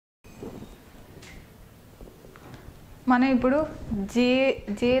మనం ఇప్పుడు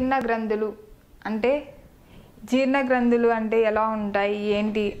జీర్ణ గ్రంథులు అంటే ఎలా ఉంటాయి,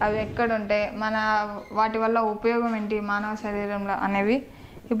 ఏంటి, అవి ఎక్కడ ఉంటాయి, వాటి వల్ల ఉపయోగం ఏంటి మానవ శరీరంలో అనేవి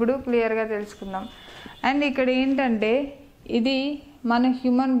ఇప్పుడు క్లియర్గా తెలుసుకుందాం. అండ్ ఇక్కడ ఏంటంటే ఇది మన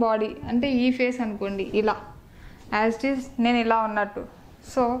హ్యూమన్ బాడీ అంటే ఈ ఫేస్ అనుకోండి, ఇలా యాజ్ ఇట్ ఈస్ నేను ఇలా ఉన్నట్టు.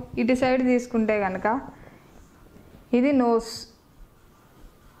 సో ఇటు సైడ్ తీసుకుంటే కనుక ఇది నోస్,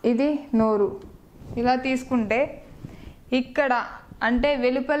 ఇది నోరు. ఇలా తీసుకుంటే ఇక్కడ అంటే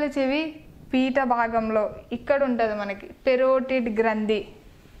వెలుపల చెవి పీఠ భాగంలో ఇక్కడ ఉంటుంది మనకి పెరోటిడ్ గ్రంథి.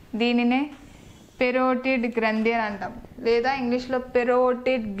 దీనినే పెరోటిడ్ గ్రంథి అని అంటాం, లేదా ఇంగ్లీష్లో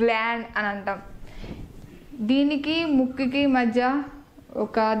పెరోటిడ్ గ్లాండ్ అని అంటాం. దీనికి ముక్కుకి మధ్య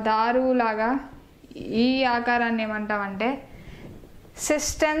ఒక దారులాగా ఈ ఆకారాన్ని ఏమంటామంటే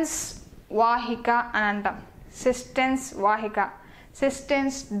సిస్టెన్స్ వాహిక అని అంటాం. సిస్టెన్స్ వాహిక,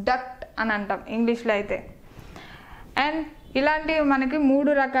 సిస్టెన్స్ డక్ట్ అని అంటాం ఇంగ్లీష్లో అయితే. అండ్ ఇలాంటివి మనకి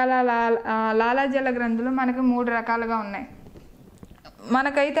 3 రకాల లాలాజల గ్రంథులు మనకి 3 రకాలుగా ఉన్నాయి.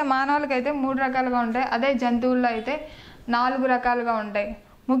 మనకైతే మానవులకైతే 3 రకాలుగా ఉంటాయి, అదే జంతువుల్లో అయితే 4 రకాలుగా ఉంటాయి.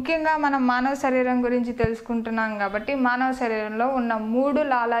 ముఖ్యంగా మనం మానవ శరీరం గురించి తెలుసుకుంటున్నాం కాబట్టి మానవ శరీరంలో ఉన్న 3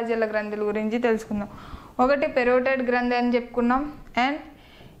 లాలాజల గ్రంథుల గురించి తెలుసుకుందాం. ఒకటి పెరోటిడ్ గ్రంథి అని చెప్పుకున్నాం, అండ్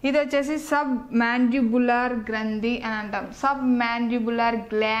ఇది వచ్చేసి సబ్ మ్యాండిబులర్ గ్రంథి అని అంటాం, సబ్ మ్యాండిబులర్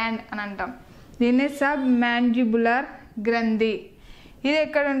గ్లాండ్ అని అంటాం. దీన్ని సబ్ మ్యాండిబులర్ గ్రంథి. ఇది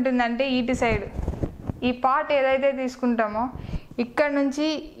ఎక్కడ ఉంటుందంటే ఇటు సైడ్ ఈ పార్ట్ ఏదైతే తీసుకుంటామో ఇక్కడ నుంచి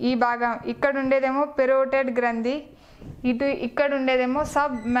ఈ భాగం ఇక్కడ ఉండేదేమో పెరోటిడ్ గ్రంథి, ఇక్కడ ఉండేదేమో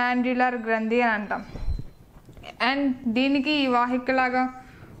సబ్ మ్యాండిబులర్ గ్రంథి అని అంటాం. అండ్ దీనికి ఈ వాహికలాగా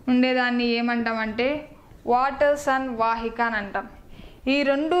ఉండేదాన్ని ఏమంటామంటే వాటర్ సన్ వాహిక అని అంటాం. ఈ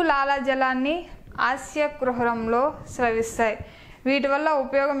 2 లాలాజలాన్ని ఆస్యకుహరంలో స్రవిస్తాయి. వీటి వల్ల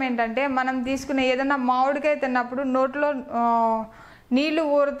ఉపయోగం ఏంటంటే మనం తీసుకునే ఏదైనా మామిడికాయ తిన్నప్పుడు నోట్లో నీళ్లు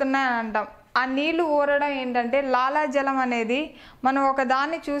ఊరుతున్నాయని అంటాం. ఆ నీళ్లు ఊరడం ఏంటంటే లాలాజలం అనేది మనం ఒక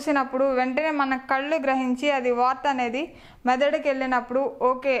దాన్ని చూసినప్పుడు వెంటనే మన కళ్ళు గ్రహించి అది వార్త అనేది మెదడుకి వెళ్ళినప్పుడు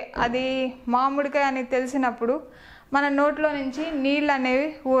ఓకే అది మామిడికాయ అని తెలిసినప్పుడు మన నోట్లో నుంచి నీళ్ళు అనేవి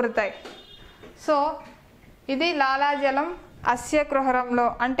ఊరుతాయి. సో ఇది లాలాజలం అస్యకుహరంలో,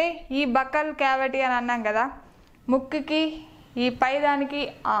 అంటే ఈ బకల్ క్యావిటీ అని అన్నాం కదా, ముక్కుకి ఈ పైదానికి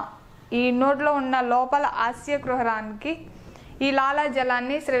ఈ నోట్లో ఉన్న లోపల అస్యకుహరానికి ఈ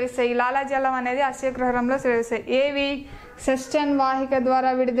లాలాజలాన్ని స్రవిస్తాయి. ఈ లాలాజలం అనేది అస్యకుహరంలో స్రవిస్తాయి. ఏవి సిస్టెన్ వాహిక ద్వారా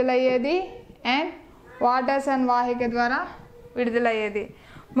విడుదలయ్యేది అండ్ వాటర్సన్ వాహిక ద్వారా విడుదలయ్యేది.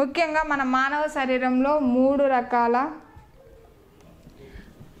 ముఖ్యంగా మన మానవ శరీరంలో 3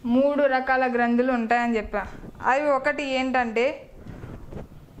 రకాల గ్రంథులు ఉంటాయని చెప్పా. అవి ఒకటి ఏంటంటే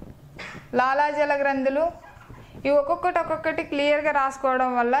లాలాజల గ్రంథులు. ఇవి ఒక్కొక్కటి క్లియర్గా రాసుకోవడం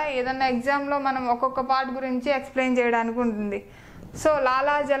వల్ల ఏదన్నా ఎగ్జామ్లో మనం ఒక్కొక్క పార్ట్ గురించి ఎక్స్ప్లెయిన్ చేయడానికి ఉంటుంది. సో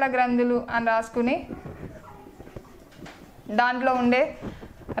లాలాజల గ్రంథులు అని రాసుకుని దాంట్లో ఉండే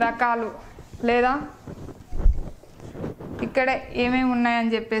రకాలు లేదా ఇక్కడే ఏమేమి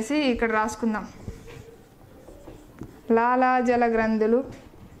ఉన్నాయని చెప్పేసి ఇక్కడ రాసుకుందాం. లాలాజల గ్రంథులు,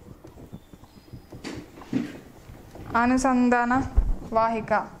 అనుసంధాన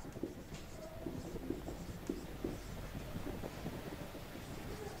వాహిక,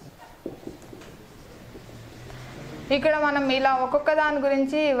 ఇక్కడ మనం ఇలా ఒక్కొక్క దాని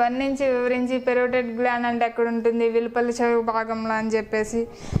గురించి వర్ణించి వివరించి పెరోటిడ్ గ్లాండ్ అంటే ఎక్కడ ఉంటుంది, వెలుపల చెవి భాగంలో అని చెప్పేసి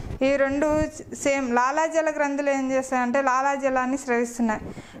ఈ 2 సేమ్. లాలాజల గ్రంథులు ఏం చేస్తాయంటే లాలాజలాన్ని స్రవిస్తున్నాయి.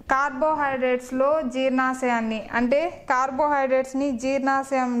 కార్బోహైడ్రేట్స్లో జీర్ణాశయాన్ని అంటే కార్బోహైడ్రేట్స్ని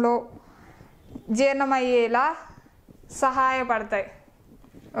జీర్ణాశయంలో జీర్ణమయ్యేలా సహాయపడతాయి.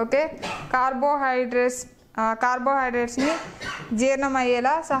 ఓకే, కార్బోహైడ్రేట్స్ని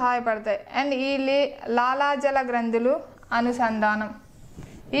జీర్ణమయ్యేలా సహాయపడతాయి. అండ్ ఈ లాలాజల గ్రంథులు అనుసంధానం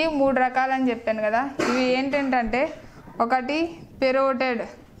ఈ 3 రకాలని చెప్పాను కదా. ఇవి ఏంటంటే ఒకటి పెరోటిడ్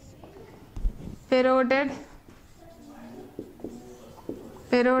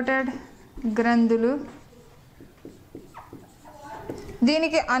గ్రంథులు.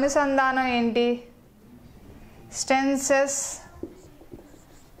 దీనికి అనుసంధానం ఏంటి?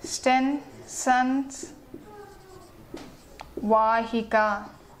 స్టెన్సన్స్ వాహిక,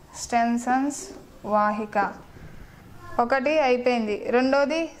 స్టెన్సన్స్ వాహిక ఒకటి అయిపోయింది.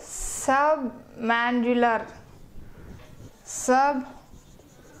 రెండోది సబ్ మ్యాండిబులర్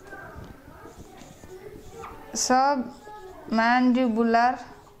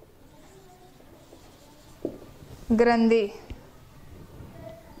గ్రంథి.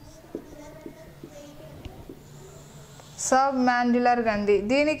 సబ్ మ్యాండిబులర్ గ్రంథి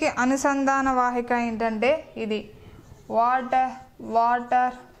దీనికి అనుసంధాన వాహిక ఏంటంటే ఇది వాటర్సన్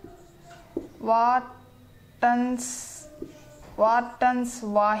వార్టన్స్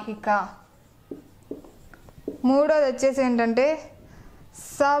వాహిక. మూడోది వచ్చేసి ఏంటంటే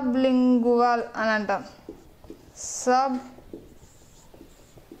సబ్లింగువల్ అని అంటాం. సబ్లింగువల్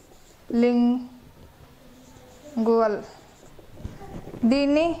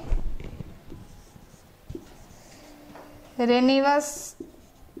దీన్ని రెనివస్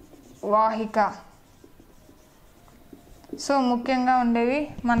వాహిక. సో ముఖ్యంగా ఉండేవి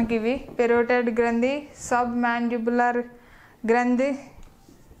మనకి ఇవి పెరోటైడ్ గ్రంథి, సబ్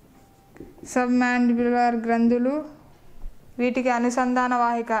మ్యాండిబులర్ గ్రంథులు, వీటికి అనుసంధాన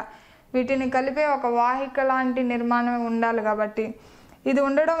వాహిక. వీటిని కలిపే ఒక వాహిక లాంటి నిర్మాణం ఉండాలి కాబట్టి ఇది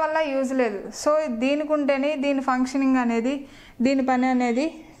ఉండడం వల్ల యూజ్ లేదు. సో దీనికి ఉంటేనే దీని ఫంక్షనింగ్ అనేది, దీని పని అనేది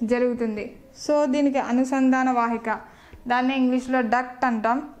జరుగుతుంది. సో దీనికి అనుసంధాన వాహిక, దాన్ని ఇంగ్లీష్లో డక్ట్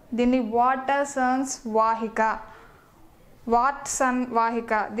అంటాం. దీన్ని వాటర్సన్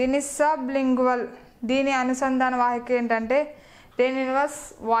వాహిక. దీన్ని సబ్లింగువల్, దీని అనుసంధాన వాహిక ఏంటంటే రెనివస్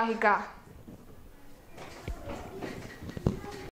వాహిక.